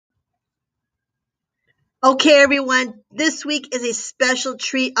Okay, everyone, this week is a special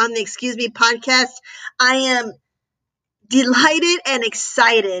treat on the Excuse Me podcast. I am delighted and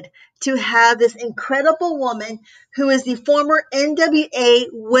excited to have this incredible woman who is the former NWA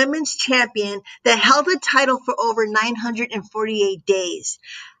Women's Champion that held the title for over 948 days.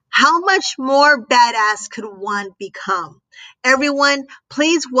 How much more badass could one become? Everyone,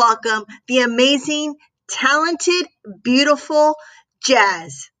 please welcome the amazing, talented, beautiful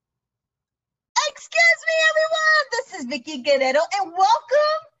Jazz. Excuse me, everyone. This is Vicky Guerrero, and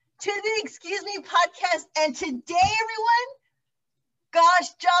welcome to the Excuse Me podcast. And today, everyone, gosh,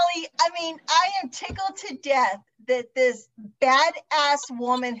 Jolly, I am tickled to death that this badass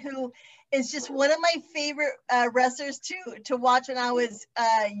woman who is just one of my favorite wrestlers to watch when I was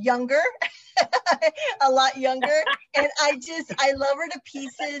younger, a lot younger. And I love her to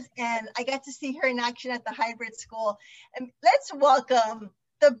pieces. And I got to see her in action at the hybrid school. And let's welcome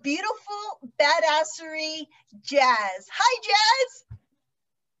the beautiful badassery Jazz. Hi, Jazz.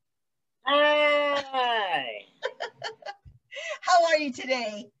 Hi. How are you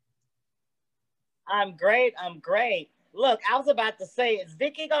today? I'm great. Look, I was about to say, is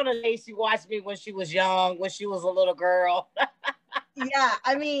Vicky gonna say she watched me when she was young, when she was a little girl? Yeah,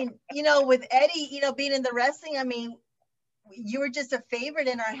 with Eddie, being in the wrestling, you were just a favorite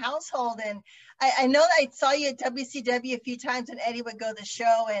in our household. And I know that I saw you at WCW a few times when Eddie would go to the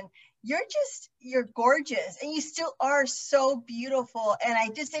show, and you're gorgeous, and you still are so beautiful. And I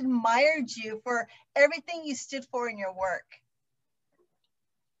just admired you for everything you stood for in your work.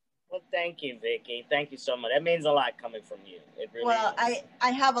 Well, thank you, Vicky. Thank you so much. That means a lot coming from you. It really is. I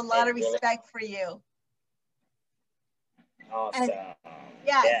have a lot of respect for you. Awesome. And,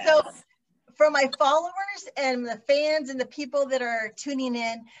 yeah, yes. So for my followers and the fans and the people that are tuning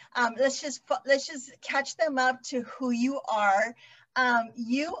in, let's just catch them up to who you are.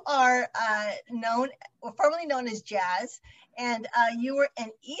 You are formerly known as Jazz, and you were an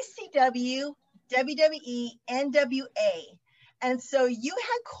ECW, WWE, NWA. And so you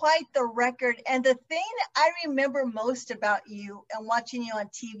had quite the record. And the thing that I remember most about you and watching you on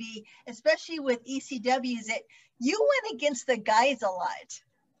TV, especially with ECW, is that you went against the guys a lot.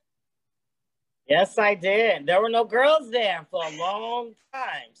 Yes, I did. There were no girls there for a long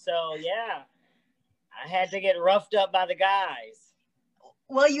time. So, yeah, I had to get roughed up by the guys.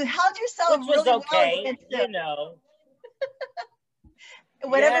 Well, you held yourself which was really okay, well.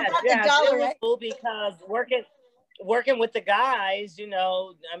 Whatever got the dollar, it was cool because working with the guys,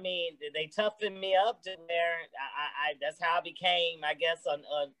 they toughened me up to where I that's how I became, I guess,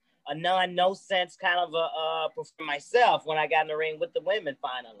 a no sense kind of for myself when I got in the ring with the women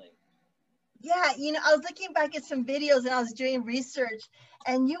finally. Yeah, I was looking back at some videos and I was doing research,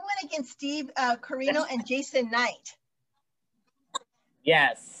 and you went against Steve Corino and Jason Knight.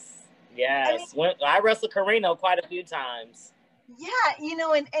 Yes. I wrestled Corino quite a few times. Yeah,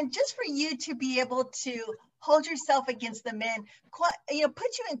 and just for you to be able to hold yourself against the men, put you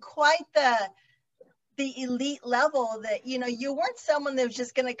in quite the elite level that, you weren't someone that was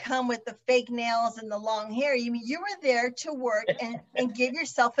just going to come with the fake nails and the long hair. You were there to work and give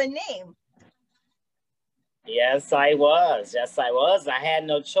yourself a name. Yes, I was. I had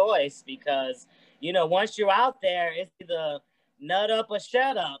no choice because, once you're out there, it's either nut up or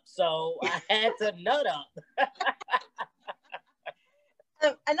shut up. So I had to nut up.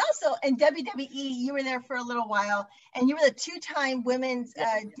 And also in WWE, you were there for a little while, and you were the two-time women's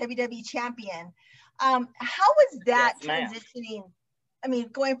WWE champion. How was that transitioning?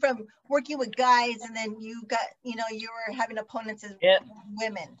 Going from working with guys, and then you got, you were having opponents as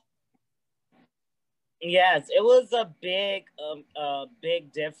women. Yes, it was a big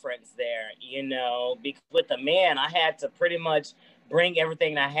difference there, because with the men, I had to pretty much bring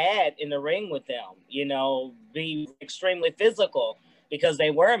everything I had in the ring with them, be extremely physical because they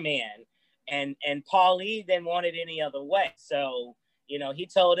were men, and Paulie didn't want it any other way. So, he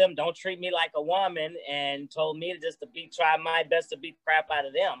told them, don't treat me like a woman, and told me to try my best to beat crap out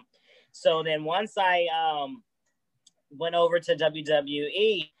of them. So then once I went over to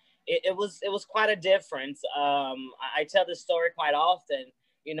WWE, it was quite a difference. I tell this story quite often.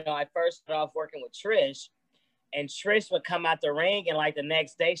 I first started off working with Trish, and Trish would come out the ring, and like the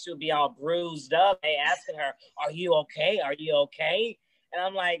next day she would be all bruised up. They asking her, "Are you okay? Are you okay?" And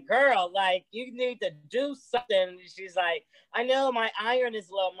I'm like, "Girl, like you need to do something." And she's like, "I know my iron is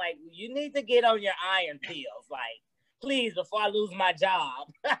low." I'm like, "You need to get on your iron pills, like please, before I lose my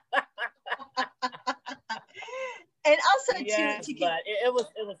job." And also but it was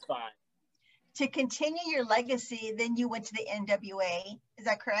fun. To continue your legacy, then you went to the NWA. Is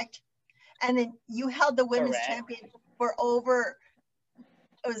that correct? And then you held the women's champion for over,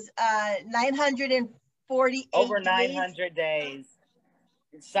 it was 948 48 over days. 900 days,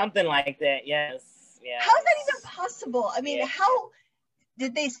 something like that. Yes. Yeah. How is that even possible? I mean, Yeah. how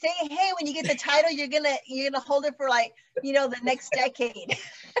did they say, hey, when you get the title, you're gonna hold it for like, you know, the next decade?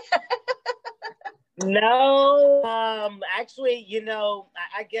 No, actually, you know,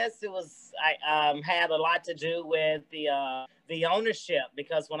 I guess it was, I had a lot to do with the ownership,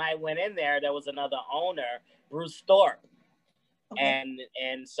 because when I went in there was another owner, Bruce Thorpe. Okay.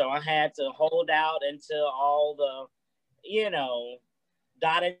 And so I had to hold out until all the, you know,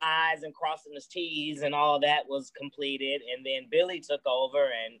 dotting I's and crossing the T's and all that was completed. And then Billy took over.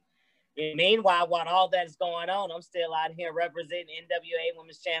 And meanwhile, while all that is going on, I'm still out here representing NWA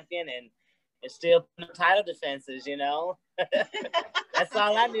Women's Champion and still title defenses, you know. That's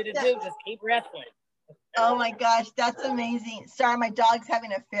all I need to do, just keep wrestling. Oh my gosh, that's amazing. Sorry, my dog's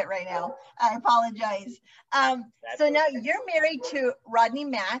having a fit right now. I apologize. So now you're married to Rodney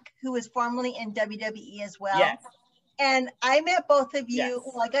Mack, who was formerly in WWE as well. Yes. And I met both of you. Yes.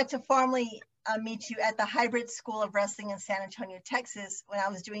 Well, I got to formally meet you at the Hybrid School of Wrestling in San Antonio, Texas, when I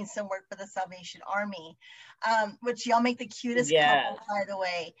was doing some work for the Salvation Army, which y'all make the cutest couple, by the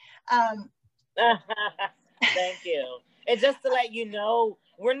way. Thank you. And just to let you know,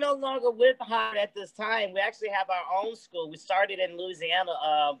 we're no longer with Hybrid at this time. We actually have our own school. We started in Louisiana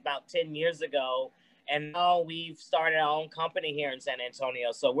about 10 years ago, and now we've started our own company here in San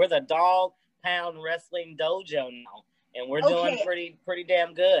Antonio. So we're the Dog Pound Wrestling Dojo now, and we're doing pretty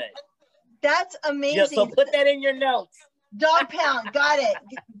damn good. That's amazing. Yeah, so put that in your notes. Dog Pound, got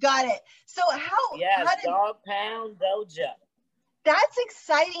it. So Dog Pound Dojo. That's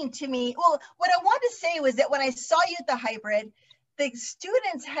exciting to me. Well, what I wanted to say was that when I saw you at the Hybrid, the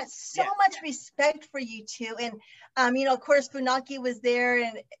students had so much respect for you too. And, you know, of course, Funaki was there,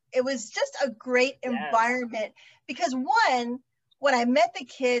 and it was just a great environment because one, when I met the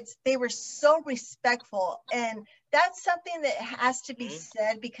kids, they were so respectful. And that's something that has to be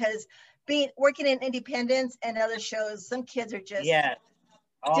said, because working in Independence and other shows, some kids are just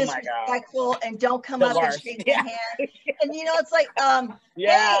disrespectful and don't come up and shake their hand. And you know, it's like,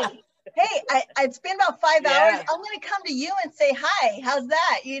 hey, it's been about 5 hours. I'm going to come to you and say hi. How's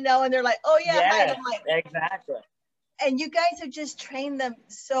that? You know, and they're like, oh yeah, hi. And I'm like, exactly. And you guys have just trained them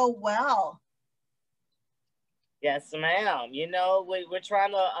so well. Yes, ma'am. You know, we're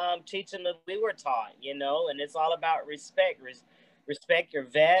trying to teach them that we were taught, you know, and it's all about respect. Respect your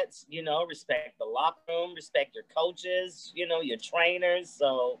vets, you know, respect the locker room, respect your coaches, you know, your trainers.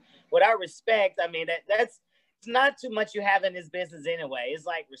 So without respect, I mean, that's not too much you have in this business anyway. It's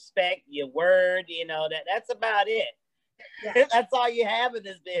like respect your word, you know, that's about it. Yeah. That's all you have in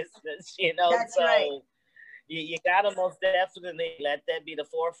this business, you know. That's right. You got to most definitely let that be the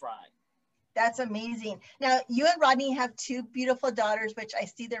forefront. That's amazing. Now, you and Rodney have two beautiful daughters, which I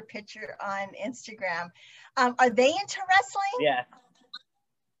see their picture on Instagram. Are they into wrestling? Yeah.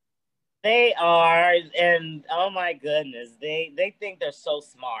 They are, and oh my goodness, they think they're so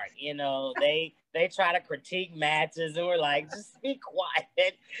smart. You know, they try to critique matches, and we're like, just be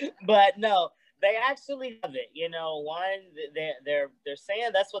quiet. But no, they actually love it. You know, one, they're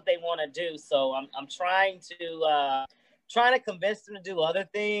saying that's what they want to do. So I'm trying to convince them to do other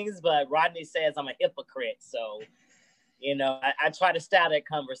things, but Rodney says I'm a hypocrite. So, you know, I try to start that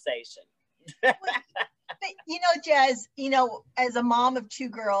conversation. But, you know, Jazz, you know, as a mom of two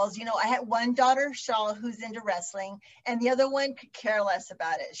girls, you know, I had one daughter, Shaw, who's into wrestling, and the other one could care less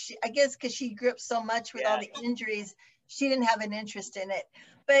about it. I guess because she grew up so much with all the injuries, she didn't have an interest in it.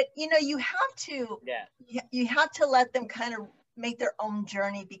 But, you know, you have to let them kind of make their own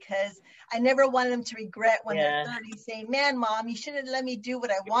journey, because I never wanted them to regret when they're 30 saying, man, Mom, you should have let me do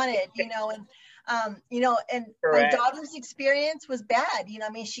what I wanted, you know. And you know, and Correct. My daughter's experience was bad. You know,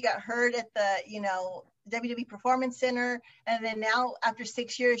 I mean, she got hurt at the, you know, WWE Performance Center, and then now after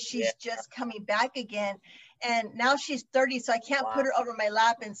 6 years, she's just coming back again. And now she's 30, so I can't put her over my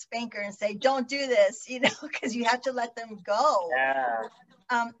lap and spank her and say, don't do this, you know, because you have to let them go. Yeah.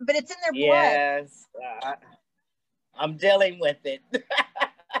 But it's in their blood. Yes. I'm dealing with it.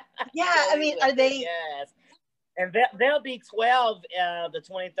 Yeah, I mean, are they? Yes. And they'll be 12 the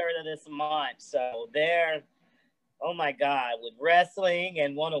 23rd of this month. So they're, oh my God, with wrestling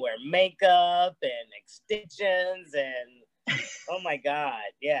and want to wear makeup and extensions and, oh my God,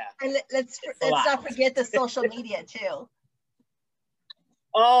 yeah. And let's not forget the social media too.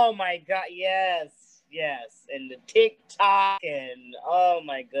 Oh my God, yes. And the TikTok and, oh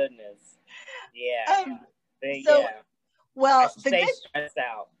my goodness. Yeah. Well, stressed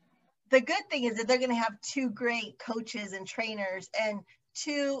out. The good thing is that they're going to have two great coaches and trainers, and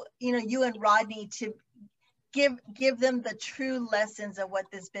two, you know, you and Rodney to give them the true lessons of what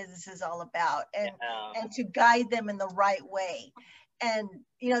this business is all about, and to guide them in the right way. And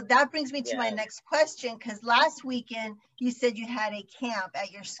that brings me to my next question, because last weekend you said you had a camp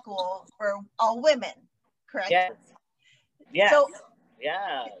at your school for all women, correct? Yes. Yes. So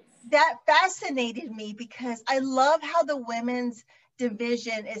yes. That fascinated me, because I love how the women's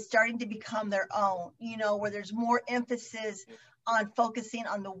division is starting to become their own, where there's more emphasis on focusing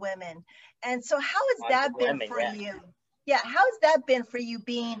on the women. And so how has that been for you? Yeah, how has that been for you,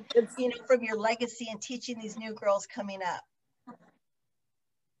 being, from your legacy and teaching these new girls coming up?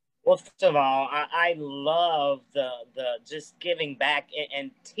 Well, first of all, I love the just giving back and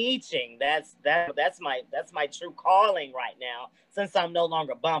teaching. That's my true calling right now, since I'm no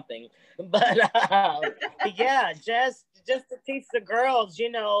longer bumping. But yeah, just to teach the girls,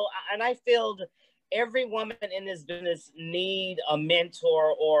 and I feel every woman in this business need a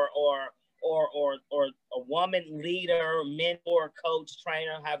mentor or a woman leader, mentor, coach,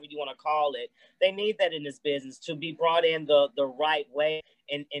 trainer, however you want to call it. They need that in this business, to be brought in the right way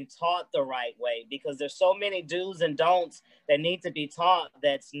and taught the right way, because there's so many do's and don'ts that need to be taught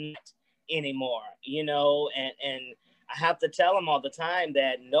that's not anymore, and I have to tell them all the time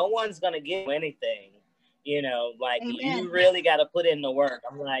that no one's going to give you anything, like Amen. You really got to put in the work.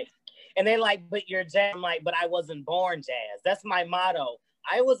 I'm like, and they're like, but you're jazz. I'm like, but I wasn't born jazz. That's my motto.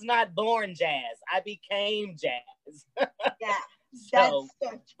 I was not born jazz. I became jazz. Yeah. So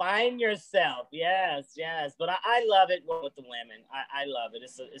find yourself. Yes. But I love it with the women. I love it.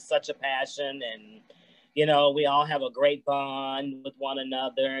 It's such a passion, and, we all have a great bond with one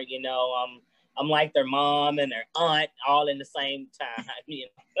another. I'm like their mom and their aunt all in the same time.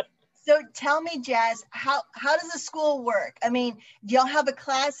 So tell me, Jazz, how does the school work? I mean, do y'all have a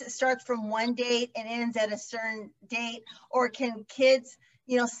class that starts from one date and ends at a certain date, or can kids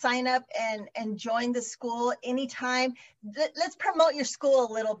sign up and join the school anytime? Let's promote your school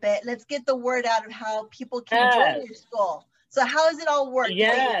a little bit. Let's get the word out of how people can join your school. So how does it all work?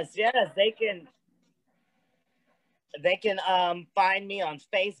 Yes, they can find me on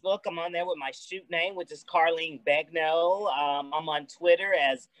Facebook. I'm on there with my shoot name, which is Carlene Begno. I'm on Twitter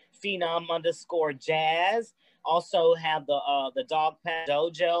as Phenom_Jazz. Also have the Dog Pound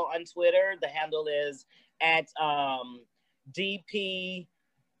Dojo on Twitter. The handle is at DP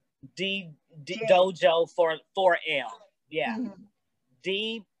Dojo for 4L. Yeah. Mm-hmm.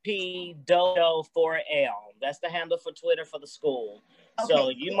 DP Dojo 4L. That's the handle for Twitter for the school. Okay. So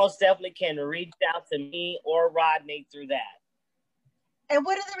you most definitely can reach out to me or Rodney through that. And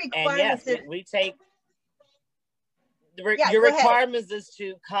what are the requirements? And yes, we take your requirements is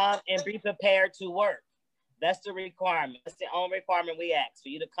to come and be prepared to work. That's the requirement. That's the only requirement we ask, for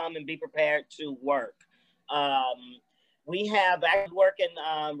you to come and be prepared to work. We have actually working,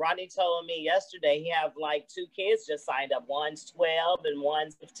 Rodney told me yesterday, he have like 2 kids just signed up. One's 12 and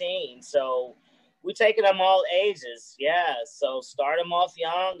one's 15. So we're taking them all ages. Yeah. So start them off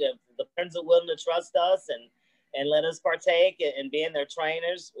young. If the parents are willing to trust us and let us partake and being their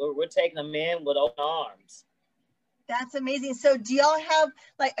trainers, we're taking them in with open arms. That's amazing. So do y'all have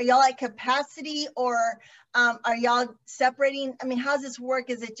are y'all at capacity, or are y'all separating? I mean, how does this work?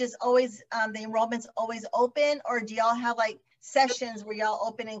 Is it just always, the enrollment's always open, or do y'all have sessions where y'all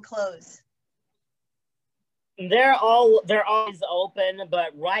open and close? They're always open,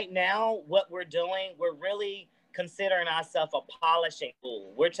 but right now what we're doing, we're really considering ourselves a polishing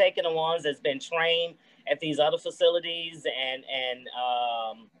school. We're taking the ones that's been trained at these other facilities and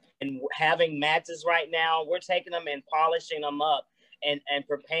having matches right now. We're taking them and polishing them up and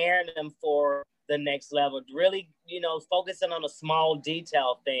preparing them for the next level. Really, focusing on the small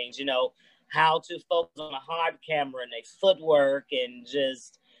detail things, how to focus on a hard camera and their footwork, and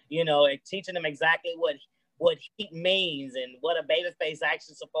just, teaching them exactly what heat means and what a baby face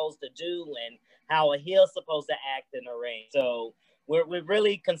actually supposed to do and how a heel's supposed to act in the ring. So we're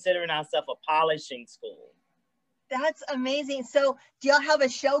really considering ourselves a polishing school. That's amazing. So do y'all have a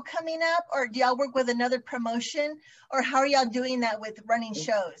show coming up, or do y'all work with another promotion, or how are y'all doing that with running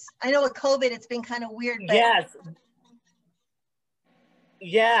shows? I know with COVID, it's been kind of weird. But... Yes.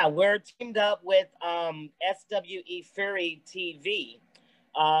 Yeah, we're teamed up with SWE Fury TV.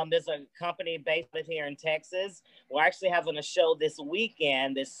 There's a company based here in Texas. We're actually having a show this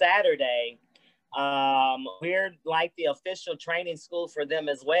weekend, this Saturday. We're like the official training school for them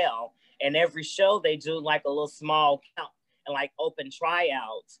as well. And every show they do a little small count and open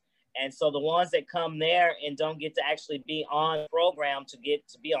tryouts. And so the ones that come there and don't get to actually be on the program to get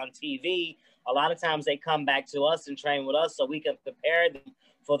to be on TV, a lot of times they come back to us and train with us so we can prepare them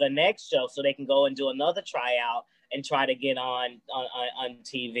for the next show so they can go and do another tryout and try to get on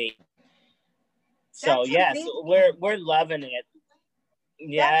TV. So That's yes, amazing. we're loving it.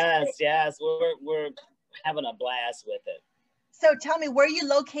 That's Yes, great. yes, we're having a blast with it. So tell me, where are you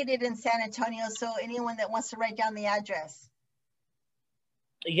located in San Antonio? So anyone that wants to write down the address.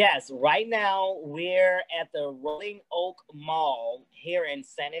 Yes, right now we're at the Rolling Oak Mall here in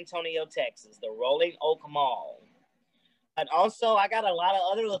San Antonio, Texas. The Rolling Oak Mall. But also, I got a lot of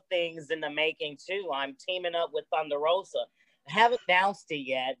other things in the making too. I'm teaming up with Thunder Rosa. I haven't announced it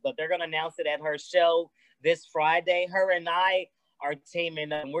yet, but they're going to announce it at her show this Friday. Her and I are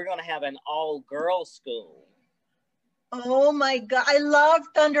teaming up. We're going to have an all-girls school. Oh my God. I love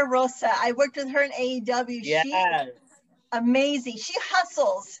Thunder Rosa. I worked with her in AEW. Yes. She is amazing. She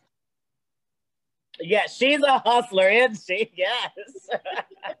hustles. Yeah, she's a hustler, isn't she? Yes.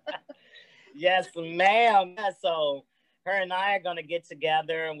 Yes, ma'am. Yeah, so her and I are going to get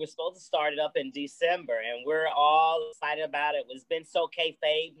together, and we're supposed to start it up in December, and we're all excited about it. It's been so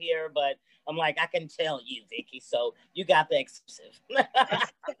kayfabe here, but I'm like, I can tell you, Vicky, so you got the exclusive.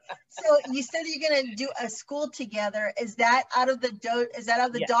 So you said you're gonna do a school together. Is that out of the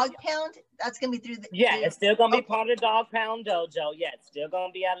Yes. dog pound? That's gonna be through the It's still gonna be okay. part of the Dog Pound Dojo. Yeah, it's still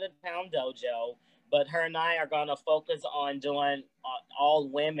gonna be out of the Pound Dojo, but her and I are gonna focus on doing all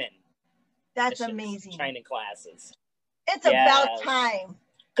women That's amazing. training classes. It's Yes. about time.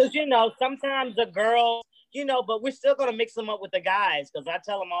 Because, sometimes the girls, but we're still going to mix them up with the guys. Because I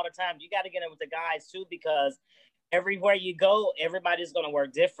tell them all the time, you got to get in with the guys too, because everywhere you go, everybody's going to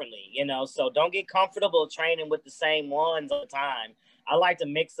work differently, So don't get comfortable training with the same ones all the time. I like to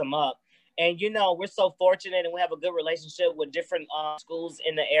mix them up. And, we're so fortunate and we have a good relationship with different schools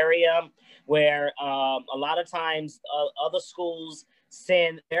in the area where a lot of times other schools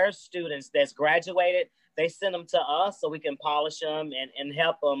send their students that's graduated, they send them to us so we can polish them and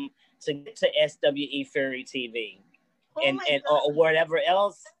help them to get to SWE Fury TV or whatever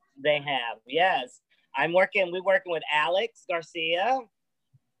else they have. Yes. We're working with Alex Garcia,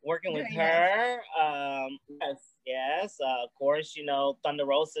 working with her. Yes. Of course, Thunder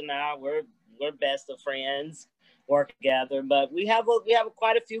Rosa now, we're best of friends, work together. But we have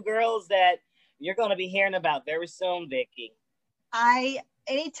quite a few girls that you're going to be hearing about very soon, Vicky.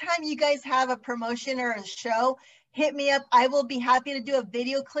 Anytime you guys have a promotion or a show, hit me up. I will be happy to do a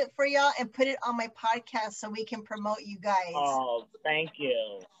video clip for y'all and put it on my podcast so we can promote you guys. Oh, thank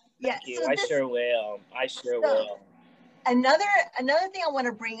you. Thank you. I sure will. Another thing I want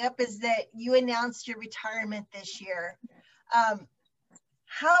to bring up is that you announced your retirement this year.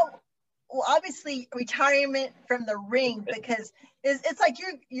 Obviously retirement from the ring, because it's like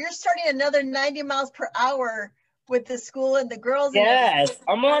you're starting another 90 miles per hour with the school and the girls. Yes,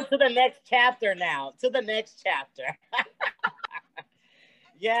 I'm on to the next chapter now.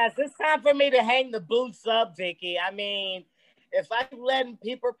 Yes, it's time for me to hang the boots up, Vicky. I mean, if I'm letting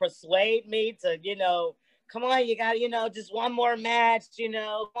people persuade me to, come on, you got, just one more match,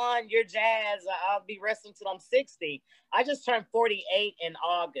 come on, you're jazz. I'll be wrestling till I'm 60. I just turned 48 in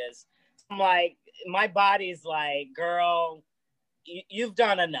August. I'm like, my body's like, girl, you've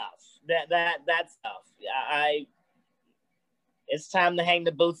done enough. That's enough. It's time to hang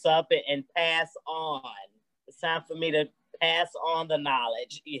the boots up and pass on. It's time for me to pass on the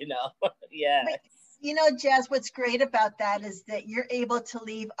knowledge, Yeah. But, Jazz, what's great about that is that you're able to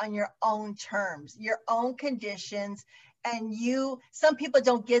leave on your own terms, your own conditions. And some people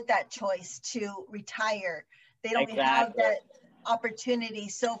don't get that choice to retire. They don't have that opportunity.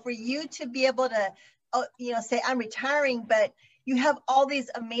 So for you to be able to, say, I'm retiring, but you have all these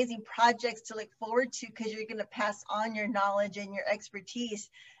amazing projects to look forward to because you're going to pass on your knowledge and your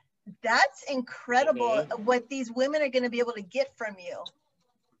expertise. That's incredible what these women are going to be able to get from you.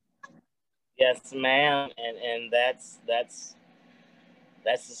 Yes, ma'am. And that's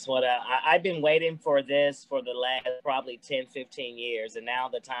just what I've been waiting for this for the last probably 10, 15 years. And now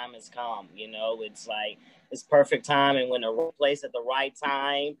the time has come, it's like it's perfect time. And when the right place at the right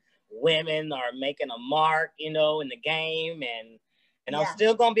time, women are making a mark, in the game, and I'm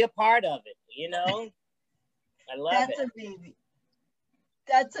still going to be a part of it, I love it. That's amazing.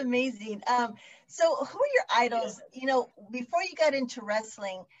 That's amazing. So who are your idols? Before you got into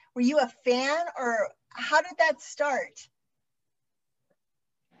wrestling, were you a fan, or how did that start?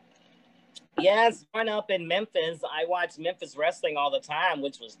 Yes, growing up in Memphis, I watched Memphis wrestling all the time,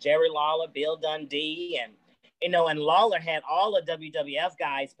 which was Jerry Lawler, Bill Dundee, and and Lawler had all the WWF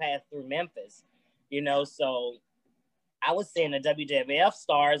guys pass through Memphis, so I was seeing the WWF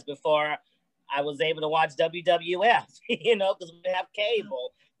stars before I was able to watch WWF, because we have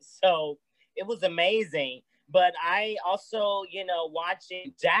cable. So it was amazing. But I also,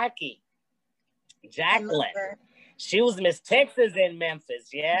 watching Jacqueline. She was Miss Texas in Memphis.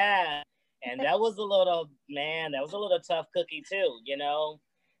 Yeah. And that was a little, man, that was a little tough cookie too, you know?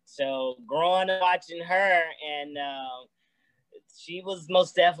 So growing up watching her, and she was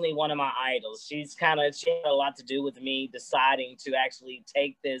most definitely one of my idols. She had a lot to do with me deciding to actually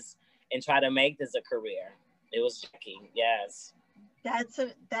take this and try to make this a career. It was Jackie, yes.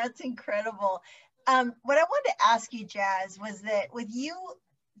 That's incredible. What I wanted to ask you, Jazz, was that with you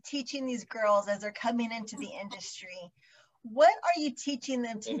teaching these girls as they're coming into the industry, what are you teaching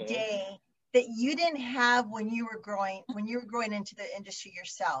them today that you didn't have when you were growing into the industry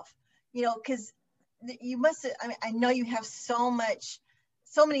yourself? You know, because you must, I mean, I know you have so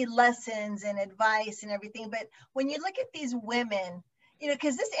many lessons and advice and everything, but when you look at these women, you know,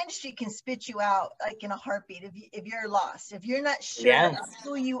 because this industry can spit you out like in a heartbeat if you're lost, if you're not sure of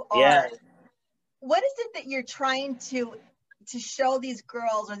who you are. What is it that you're trying to show these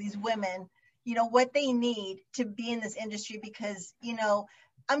girls or these women, you know, what they need to be in this industry? Because, you know,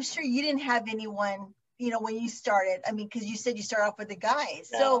 I'm sure you didn't have anyone, you know, when you started. I mean, because you said you start off with the guys.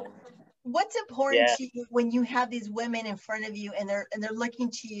 No. So what's important to you when you have these women in front of you and they're looking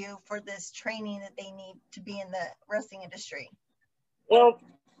to you for this training that they need to be in the wrestling industry? Well,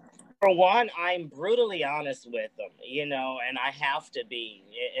 for one, I'm brutally honest with them, you know, and I have to be.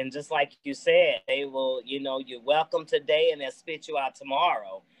 And just like you said, they will, you know, you're welcome today and they'll spit you out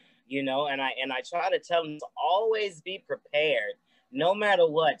tomorrow, you know, and I try to tell them to always be prepared, no matter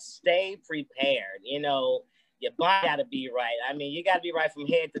what. Stay prepared, you know. Your body got to be right. I mean, you got to be right from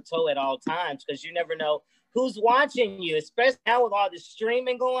head to toe at all times, because you never know who's watching you, especially now with all this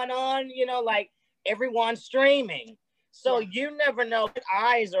streaming going on, you know, like everyone's streaming. So you never know what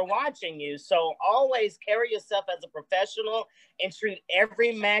eyes are watching you. So always carry yourself as a professional and treat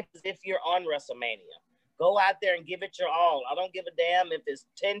every match as if you're on WrestleMania. Go out there and give it your all. I don't give a damn if there's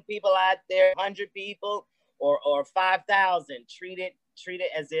 10 people out there, 100 people, or 5,000. Treat it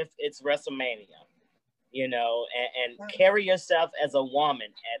as if it's WrestleMania. You know, and carry yourself as a woman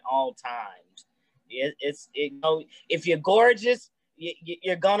at all times. You know, if you're gorgeous,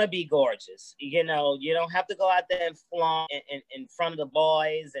 you're gonna be gorgeous. You know, you don't have to go out there and flaunt in front of the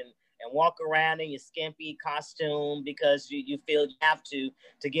boys and walk around in your skimpy costume because you feel you have to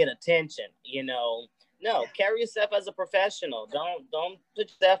get attention. You know, no, carry yourself as a professional. Don't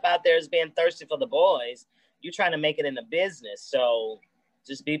put yourself out there as being thirsty for the boys. You're trying to make it in the business, so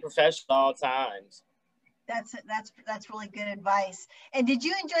just be professional all times. That's really good advice. And did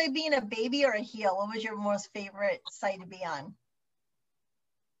you enjoy being a baby or a heel? What was your most favorite side to be on?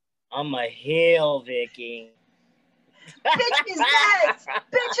 I'm a heel, Vicky. Bitches next.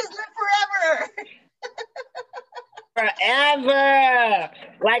 Bitches live forever. Forever.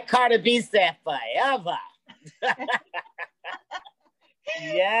 Like Cardi B said, forever.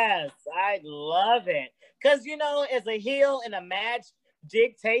 Yes, I love it. Because, you know, as a heel in a match,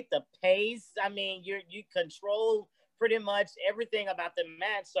 dictate the pace. I mean, you control pretty much everything about the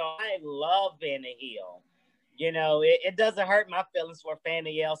match. So I love being a heel. You know, it doesn't hurt my feelings for a fan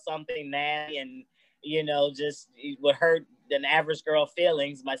to yell something nasty and, you know, just it would hurt an average girl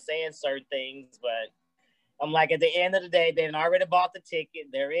feelings by saying certain things. But I'm like, at the end of the day, they've already bought the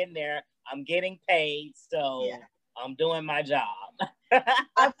ticket. They're in there. I'm getting paid. So I'm doing my job.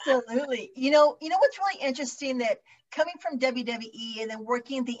 Absolutely. You know what's really interesting, that coming from WWE and then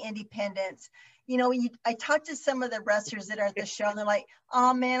working at the independents, you know, I talked to some of the wrestlers that are at the show and they're like,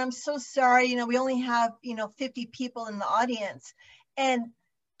 oh man, I'm so sorry. You know, we only have, 50 people in the audience. And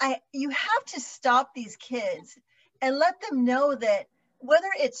you have to stop these kids and let them know that whether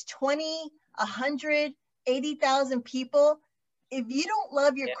it's 20, 100, 80,000 people, if you don't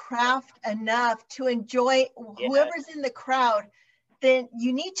love your craft enough to enjoy whoever's in the crowd, then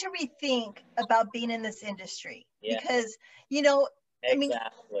you need to rethink about being in this industry. Because, I mean,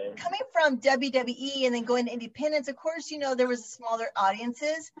 coming from WWE and then going to independence, of course, there was smaller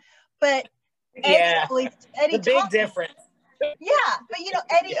audiences, but Eddie big difference. Yeah, but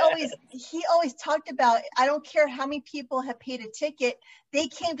Eddie always talked about, I don't care how many people have paid a ticket, they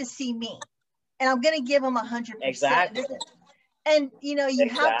came to see me, and I'm going to give them 100%. Exactly. And you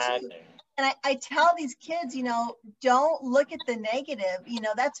have to. And I tell these kids, don't look at the negative.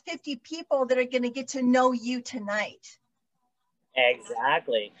 That's 50 people that are going to get to know you tonight.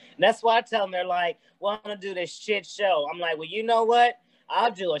 Exactly. And that's why I tell them, they're like, well, I'm going to do this shit show. I'm like, well, you know what?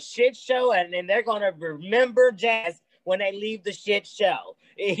 I'll do a shit show, and then they're going to remember Jazz when they leave the shit show.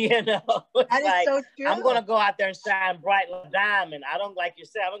 That is so true. I'm going to go out there and shine bright like a diamond. I don't, like you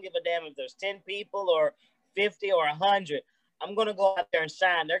said, I don't give a damn if there's 10 people or 50 or 100. I'm going to go out there and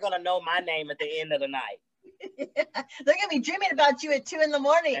shine. They're going to know my name at the end of the night. They're going to be dreaming about you at 2 a.m.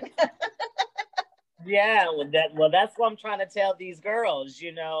 Yeah, that's what I'm trying to tell these girls,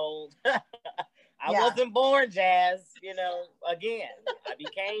 you know. I wasn't born jazz, you know, again. I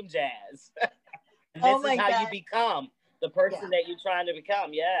became jazz. And Oh this is my how you God. become the person that you're trying to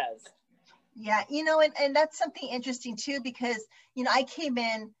become. Yes. Yeah, you know, and that's something interesting too, because, you know, I came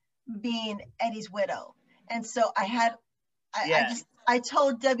in being Eddie's widow. And so I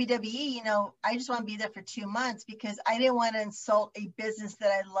told WWE, you know, I just want to be there for 2 months because I didn't want to insult a business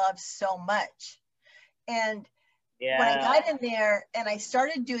that I love so much. And when I got in there and I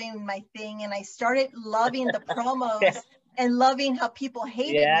started doing my thing and I started loving the promos and loving how people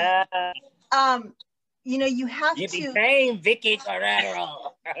hated me, you know, you became Vicky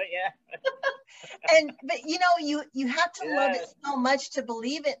Guerrero. but you know, you have to love it so much to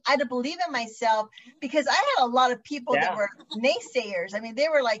believe it. I had to believe in myself because I had a lot of people that were naysayers. I mean, they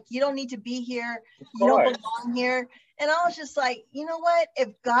were like, you don't need to be here. You don't belong here. And I was just like, you know what? If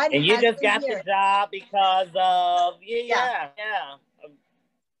God and you just got the job because of you know,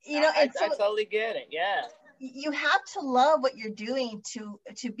 I totally get it. Yeah. You have to love what you're doing to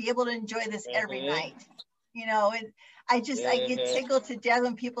be able to enjoy this every night, you know. And I get tickled to death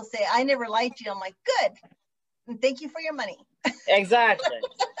when people say, I never liked you. I'm like, good. And thank you for your money. Exactly.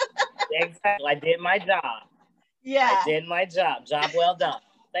 Exactly. I did my job. Yeah. I did my job. Job well done.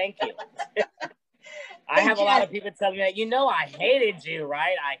 Thank you. I have a lot of people telling me that, you know, I hated you,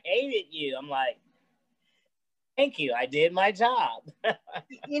 right? I hated you. I'm like, thank you. I did my job.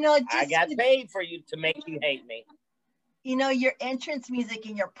 You know, I got paid for you to make you hate me. You know, your entrance music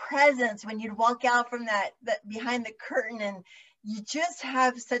and your presence when you'd walk out from that behind the curtain, and you just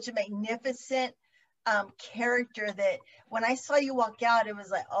have such a magnificent character that when I saw you walk out, it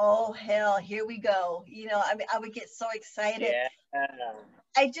was like, oh hell, here we go. You know, I mean, I would get so excited. Yeah.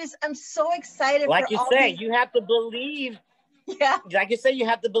 I'm so excited. Like you say, you have to believe. Yeah. Like you say, you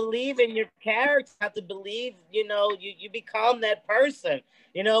have to believe in your character. You have to believe, you know, you become that person.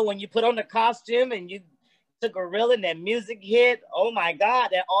 You know, when you put on the costume and you the gorilla and that music hit, oh my God,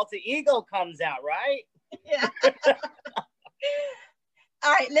 that alter ego comes out, right? Yeah.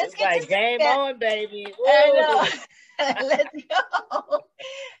 All right, let's get like, game on, baby. I know. Let's go.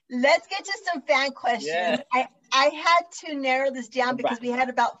 Let's get to some fan questions. Yeah. I had to narrow this down because we had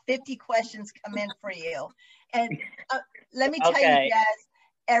about 50 questions come in for you. And let me tell you, Jazz,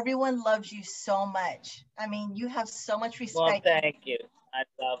 everyone loves you so much. I mean, you have so much respect. Well, thank you. I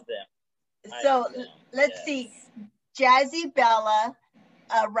love them. So let's see. Jazzy Bella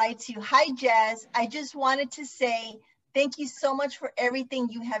writes you, hi, Jazz. I just wanted to say thank you so much for everything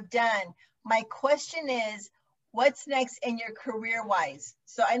you have done. My question is, what's next in your career-wise?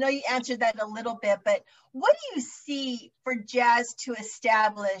 So I know you answered that a little bit, but what do you see for Jazz to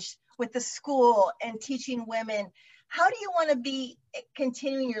establish with the school and teaching women? How do you want to be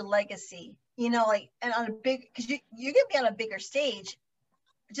continuing your legacy? You know, like, and on a big, because you're going to be on a bigger stage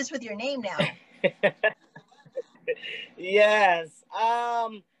just with your name now. Yes.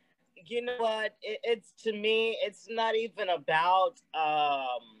 You know what? It's to me, it's not even about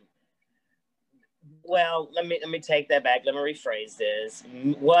well, let me take that back. Let me rephrase this.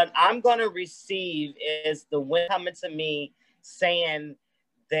 What I'm gonna receive is the women coming to me saying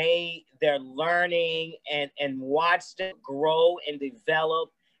they're learning and watch them grow and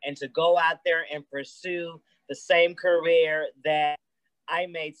develop and to go out there and pursue the same career that I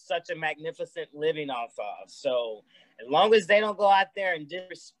made such a magnificent living off of. So as long as they don't go out there and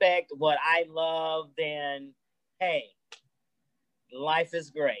disrespect what I love, then hey, life is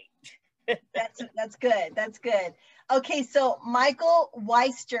great. That's good. That's good. Okay, so Michael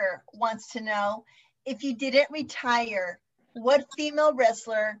Weister wants to know, if you didn't retire, what female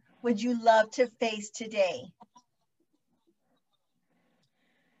wrestler would you love to face today?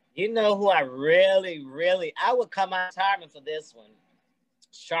 You know who I really, I would come out of retirement for this one.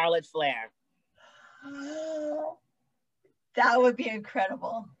 Charlotte Flair. That would be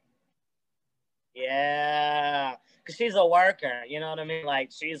incredible. Yeah, because she's a worker, you know what I mean? Like,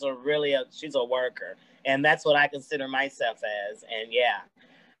 she's a worker. And that's what I consider myself as. And yeah,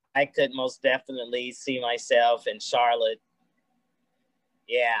 I could most definitely see myself in Charlotte.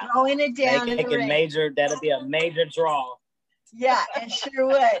 Yeah. Throwing it down in the ring. That'll be a major draw. Yeah, it sure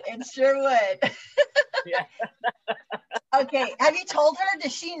would. It sure would. Yeah. Okay, have you told her?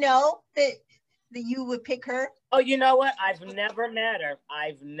 Does she know that you would pick her? Oh, you know what? I've never met her.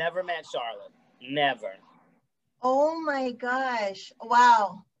 I've never met Charlotte. Never. Oh my gosh.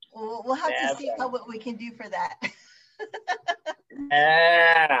 Wow. We'll have to see what we can do for that.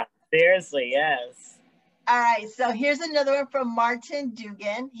 Yeah, seriously, yes. All right, so here's another one from Martin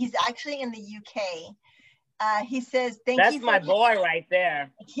Dugan. He's actually in the UK. He says, That's my boy right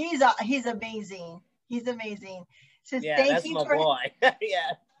there. He's amazing. He's amazing. So Yeah, that's my boy.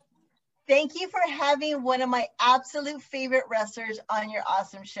 Yeah. Thank you for having one of my absolute favorite wrestlers on your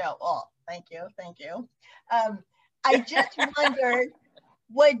awesome show. Oh, thank you. Thank you. I just wondered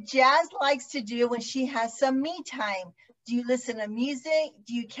what Jazz likes to do when she has some me time. Do you listen to music?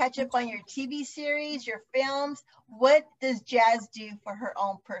 Do you catch up on your TV series, your films? What does Jazz do for her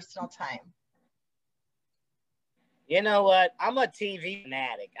own personal time? You know what? I'm a TV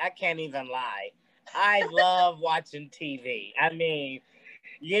fanatic. I can't even lie. I love watching TV. I mean,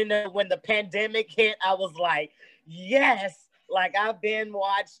 you know, when the pandemic hit, I was like, yes, like I've been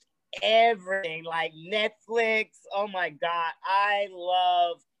watched everything, like Netflix. Oh my God. I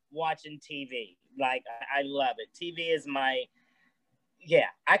love watching TV. Like, I love it. TV is my, yeah,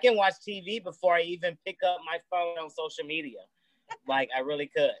 I can watch TV before I even pick up my phone on social media. Like, I really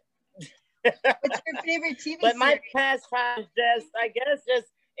could. What's your favorite TV But series? my pastime is just, I guess,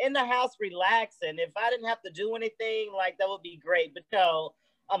 just in the house relaxing. If I didn't have to do anything, like that would be great. But no,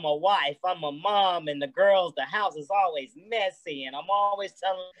 I'm a wife, I'm a mom, and the girls, the house is always messy. And I'm always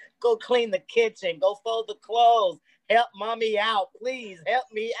telling them, go clean the kitchen, go fold the clothes, help mommy out, please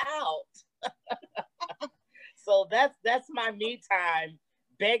help me out. So that's my me time,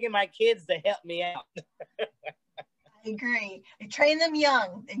 begging my kids to help me out. I agree. Train them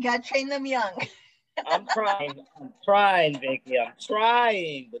young. You got to train them young. I'm trying, Vicky. I'm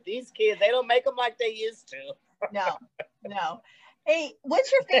trying. But these kids, they don't make them like they used to. No. Hey,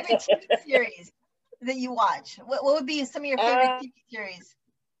 what's your favorite TV series that you watch? What would be some of your favorite TV series?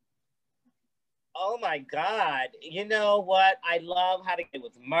 Oh my God. You know what? I love How to Get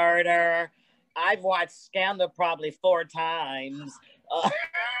With Murder. I've watched Scandal probably 4 times.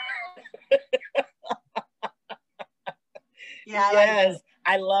 Yeah, yes.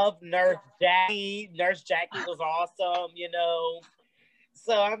 I love Nurse Jackie. Nurse Jackie was awesome, you know.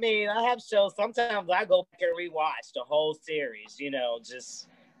 So, I mean, I have shows. Sometimes I go back and rewatch the whole series, you know, just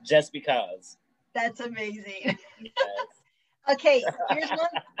because. That's amazing. Yes. Okay,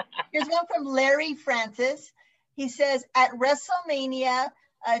 here's one from Larry Francis. He says, at WrestleMania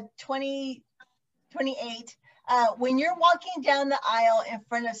 2028, when you're walking down the aisle in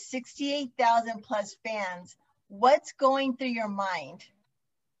front of 68,000 plus fans, what's going through your mind?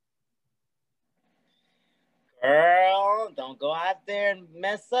 Girl, don't go out there and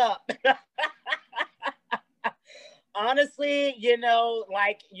mess up. Honestly, you know,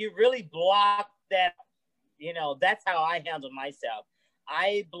 like you really block that, you know, that's how I handle myself.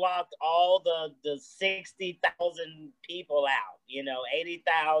 I blocked all the 60,000 people out, you know,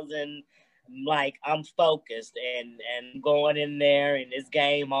 80,000. Like I'm focused and going in there and it's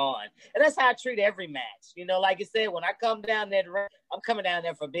game on. And that's how I treat every match. You know, like I said, when I come down there, I'm coming down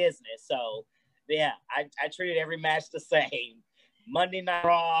there for business. So yeah, I treated every match the same. Monday Night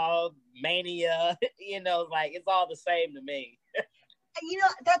Raw, Mania, you know, like it's all the same to me. You know,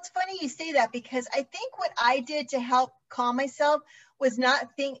 that's funny you say that, because I think what I did to help calm myself was I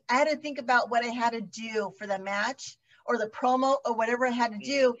had to think about what I had to do for the match or the promo or whatever I had to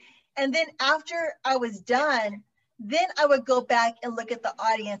do. And then after I was done, then I would go back and look at the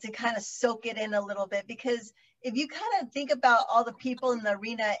audience and kind of soak it in a little bit, because if you kind of think about all the people in the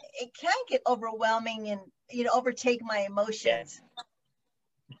arena, it can get overwhelming and, you know, overtake my emotions.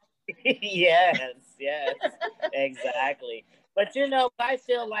 Yes, exactly. But you know, I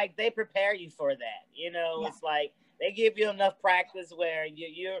feel like they prepare you for that. You know, It's like they give you enough practice where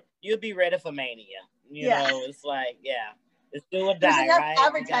you'll be ready for Mania. You know, it's like, it's do or die, right?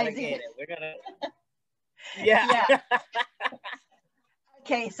 Advertising. We're gonna. Yeah.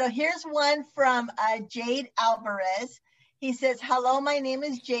 Okay, so here's one from Jade Alvarez. He says, hello, my name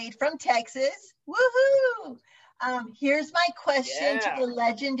is Jade from Texas. Woohoo! Here's my question to the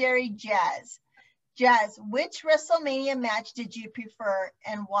legendary Jazz. Jazz, which WrestleMania match did you prefer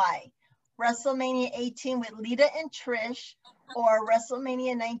and why? WrestleMania 18 with Lita and Trish, or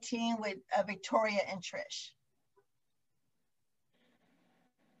WrestleMania 19 with Victoria and Trish?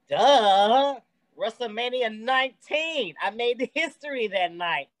 Duh. WrestleMania 19. I made the history that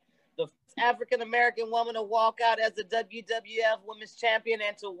night. The first African-American woman to walk out as a WWF Women's Champion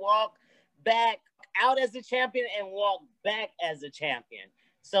and to walk back out as a champion and walk back as a champion.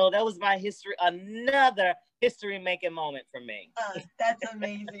 So that was my history, another history-making moment for me. That's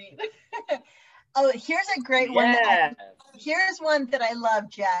amazing. Oh, here's a great one. Here's one that I love,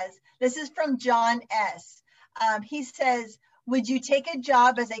 Jazz. This is from John S. He says, would you take a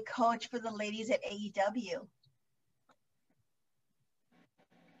job as a coach for the ladies at AEW?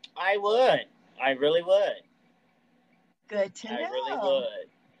 I would. I really would. Good to know. I really would.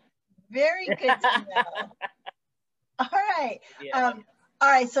 Very good to know. All right. All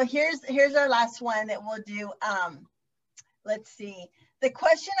right, so here's our last one that we'll do. Let's see. The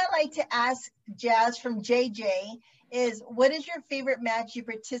question I like to ask Jazz from JJ is, what is your favorite match you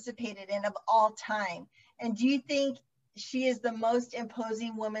participated in of all time? And do you think she is the most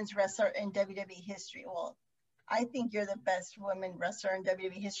imposing women's wrestler in WWE history? Well, I think you're the best women wrestler in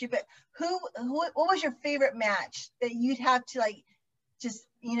WWE history, but what was your favorite match that you'd have to like, just,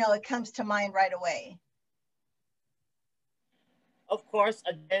 you know, it comes to mind right away? Of course,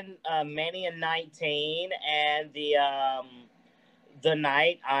 again, Mania 19 and the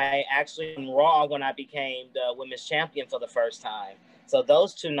night I actually on Raw when I became the women's champion for the first time. So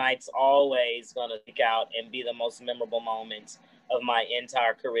those two nights always gonna stick out and be the most memorable moments of my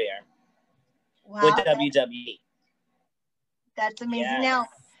entire career with WWE. That's amazing. Yes. Now,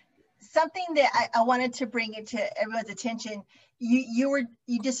 something that I wanted to bring it to everyone's attention. You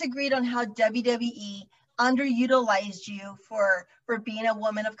disagreed on how WWE underutilized you for being a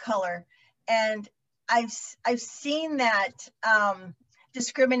woman of color, and I've seen that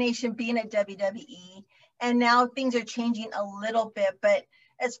discrimination being at WWE, and now things are changing a little bit. But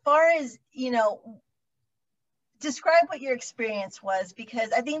as far as, you know, describe what your experience was,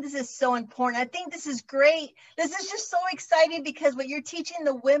 because I think this is so important. I think this is great. This is just so exciting, because what you're teaching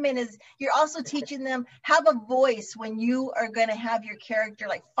the women is you're also teaching them have a voice when you are going to have your character,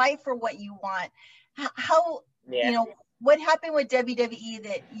 like, fight for what you want. How, you know, what happened with WWE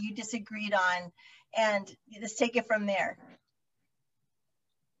that you disagreed on, and let's take it from there.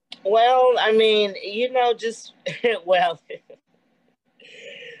 Well, I mean, you know, just, well,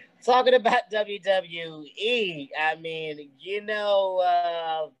 talking about WWE, I mean, you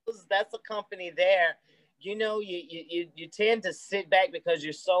know, that's a company there. You know, you tend to sit back because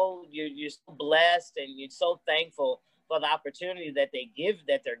you're so blessed, and you're so thankful for the opportunity that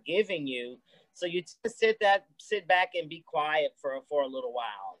they're giving you. So you sit back and be quiet for a little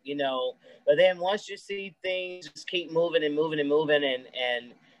while, you know. But then once you see things just keep moving and moving and moving,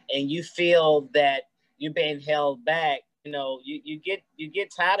 and you feel that you're being held back, you know, you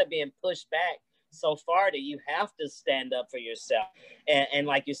get tired of being pushed back so far that you have to stand up for yourself. And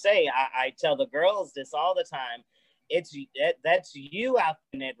like you say, I tell the girls this all the time. That's you out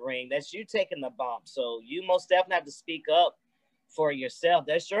in that ring. That's you taking the bump. So you most definitely have to speak up for yourself.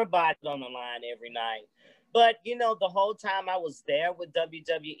 That's your body on the line every night. But, you know, the whole time I was there with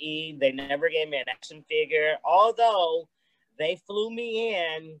WWE, they never gave me an action figure, although they flew me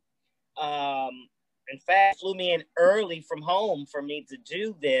in. In fact, flew me in early from home for me to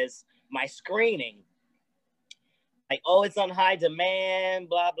do my screening. Like, oh, it's on high demand,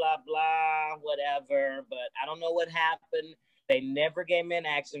 blah, blah, blah, whatever. But I don't know what happened. They never gave me an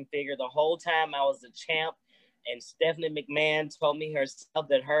action figure the whole time I was the champ. And Stephanie McMahon told me herself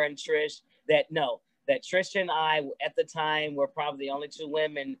that her and Trish, that Trish and I at the time were probably the only two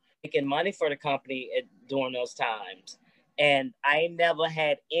women making money for the company during those times. And I never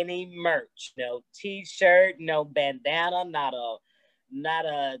had any merch, no t-shirt, no bandana, nothing.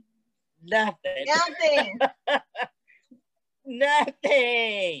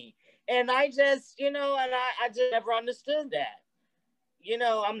 Nothing. And I just, you know, and I just never understood that. You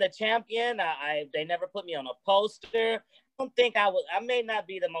know, I'm the champion. They never put me on a poster. I don't think I may not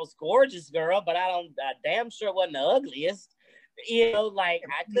be the most gorgeous girl, but I damn sure wasn't the ugliest. You know, like,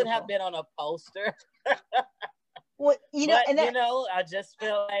 I could have been on a poster. Well, you know, but, you know, I just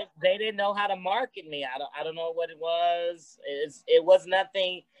feel like they didn't know how to market me. I don't know what it was. It was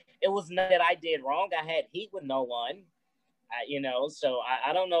nothing. It was nothing that I did wrong. I had heat with no one. You know, so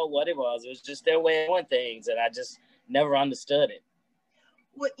I don't know what it was. It was just their way of doing things, and I just never understood it.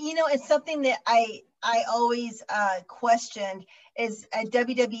 Well, you know, it's something that I always questioned is at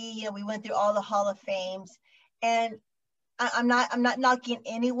WWE. You know, we went through all the Hall of Fames, and I'm not knocking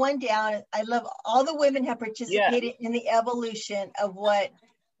anyone down. I love all the women have participated in the evolution of what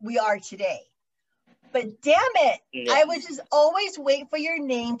we are today. But damn it, I would just always wait for your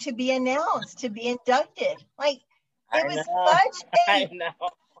name to be announced, to be inducted. Like, it was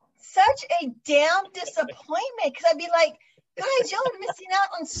such a damn disappointment, because I'd be like, guys, y'all are missing out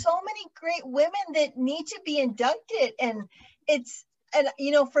on so many great women that need to be inducted. And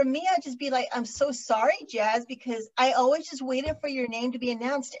you know, for me, I'd just be like, I'm so sorry, Jazz, because I always just waited for your name to be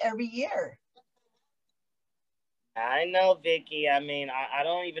announced every year. I know, Vicky. I mean, I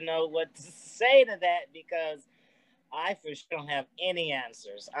don't even know what to say to that, because I for sure don't have any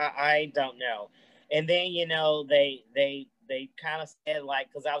answers. I don't know. And then, you know, they kind of said, like,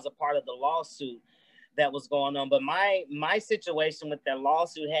 because I was a part of the lawsuit that was going on, but my situation with that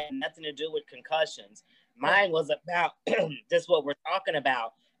lawsuit had nothing to do with concussions. Mine was about just what we're talking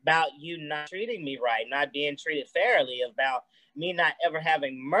about, about you not treating me right, not being treated fairly, about me not ever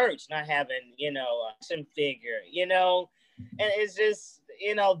having merch, not having, you know, action figure, you know, and it's just,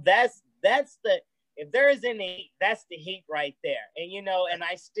 you know, that's the, if there is any, that's the heat right there. And, you know, and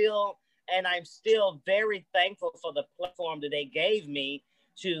I'm still very thankful for the platform that they gave me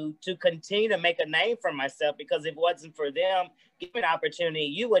to continue to make a name for myself, because if it wasn't for them giving an opportunity,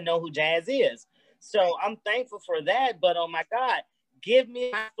 you would know who Jazz is. So I'm thankful for that. But oh my God, give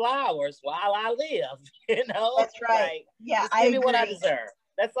me my flowers while I live. You know, That's right. Like, yeah, just I give me agree. what I deserve.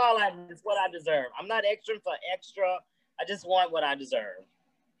 That's all it's what I deserve. I'm not extra for extra. I just want what I deserve.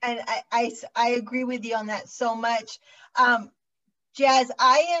 And I agree with you on that so much. Jazz,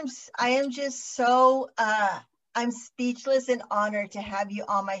 I am just so I'm speechless and honored to have you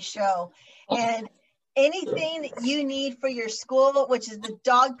on my show. And anything that you need for your school, which is the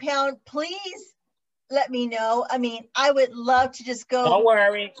dog pound, please let me know. I mean, I would love to just go. Don't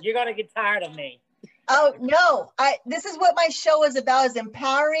worry, you're gonna get tired of me. Oh no, this is what my show is about, is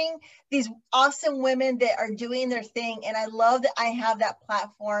empowering these awesome women that are doing their thing. And I love that I have that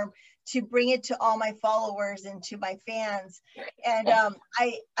platform to bring it to all my followers and to my fans. And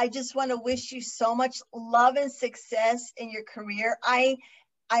I just want to wish you so much love and success in your career. I'm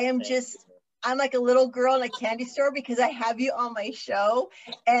like a little girl in a candy store because I have you on my show.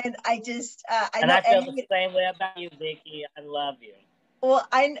 And I feel the same way about you, Vicki. I love you. Well,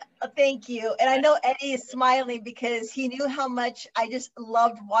 thank you. And I know Eddie is smiling because he knew how much I just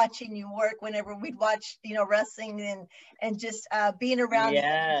loved watching you work whenever we'd watch, you know, wrestling and just being around.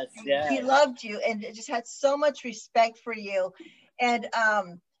 Yes, yes. He loved you and just had so much respect for you. And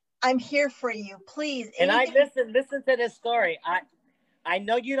I'm here for you, please. And I listen to this story. I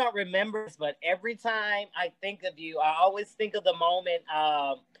know you don't remember this, but every time I think of you, I always think of the moment.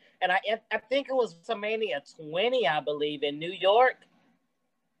 And I think it was WrestleMania 20, I believe, in New York.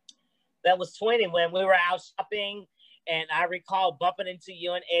 That was 20 when we were out shopping, and I recall bumping into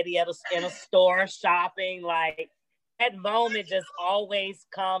you and Eddie in a store shopping. Like, that moment just always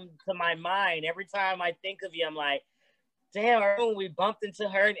come to my mind. Every time I think of you, I'm like, damn, when we bumped into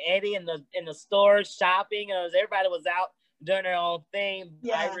her and Eddie in the store shopping, and everybody was out doing their own thing.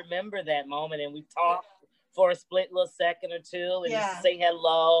 Yeah. I remember that moment, and we talked for a split little second or two, and just say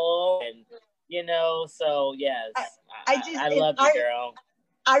hello, and you know. So yes, I love you, girl.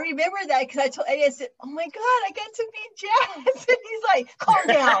 I remember that because I told Eddie, I said, "Oh my God, I got to meet Jazz," and he's like, "Calm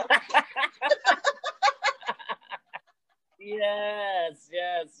down." Yes.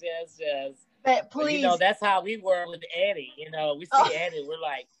 But please, but, you know, that's how we were with Eddie. You know, we see Eddie,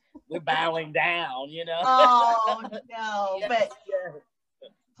 we're bowing down. You know. Oh no, but.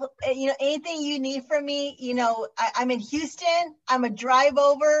 You know, anything you need from me, you know, I'm in Houston. I'm a drive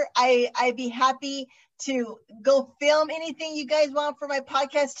over. I'd be happy to go film anything you guys want for my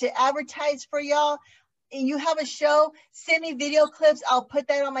podcast to advertise for y'all. You have a show, send me video clips. I'll put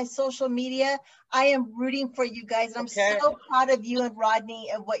that on my social media. I am rooting for you guys. And I'm so proud of you and Rodney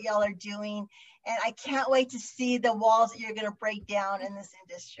and what y'all are doing. And I can't wait to see the walls that you're going to break down in this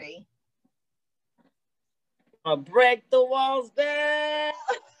industry. I'll break the walls down.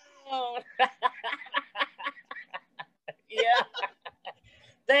 Yeah.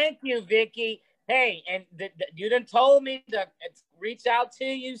 Thank you, Vicki. Hey, and you done told me to reach out to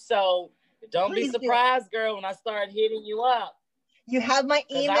you, so don't be surprised, girl, when I start hitting you up. You have my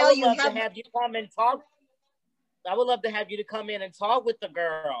email. I would love to have you come and talk. I would love to have you to come in and talk with the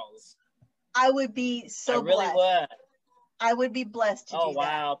girls. I would be so blessed. I really would. I would be blessed to do that. Oh,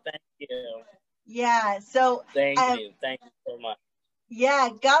 wow. Thank you. Yeah. So thank you. Thank you so much. Yeah,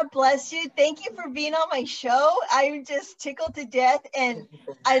 God bless you. Thank you for being on my show. I'm just tickled to death, and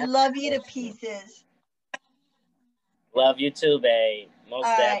I love you to pieces. Love you too, babe. Most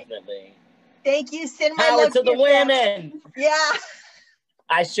definitely. Thank you. Send my power love to the women. Yeah.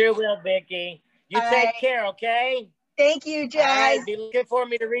 I sure will, Vicki. You take care, okay? Thank you, Jazz. All right, be looking for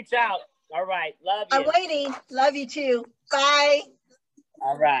me to reach out. All right, love you. I'm waiting. Love you too. Bye.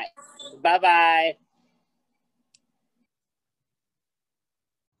 All right. Bye-bye.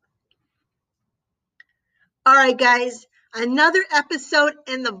 All right, guys, another episode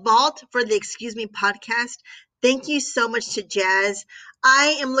in the vault for the Excuse Me podcast. Thank you so much to Jazz.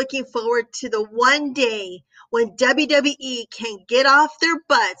 I am looking forward to the one day when WWE can get off their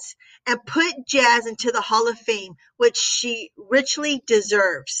butts and put Jazz into the Hall of Fame, which she richly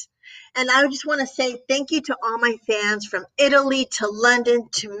deserves. And I just want to say thank you to all my fans from Italy to London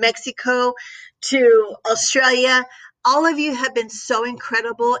to Mexico to Australia. All of you have been so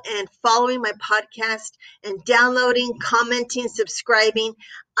incredible and following my podcast and downloading, commenting, subscribing.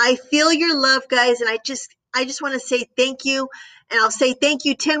 I feel your love, guys, and I just I just want to say thank you. And I'll say thank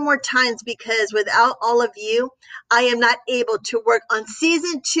you 10 more times because without all of you, I am not able to work on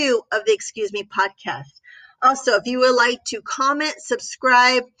season 2 of the Excuse Me podcast. Also, if you would like to comment,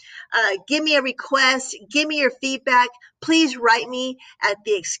 subscribe, give me a request, give me your feedback, please write me at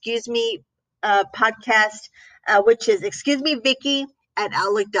the Excuse Me podcast, which is Excuse Me Vicky at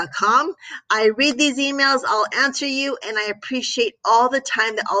outlook.com. I read these emails, I'll answer you, and I appreciate all the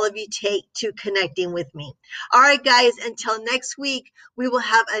time that all of you take to connecting with me. All right, guys, until next week, we will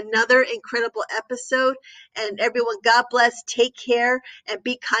have another incredible episode. And everyone, God bless, take care, and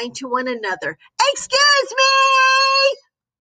be kind to one another. Excuse me!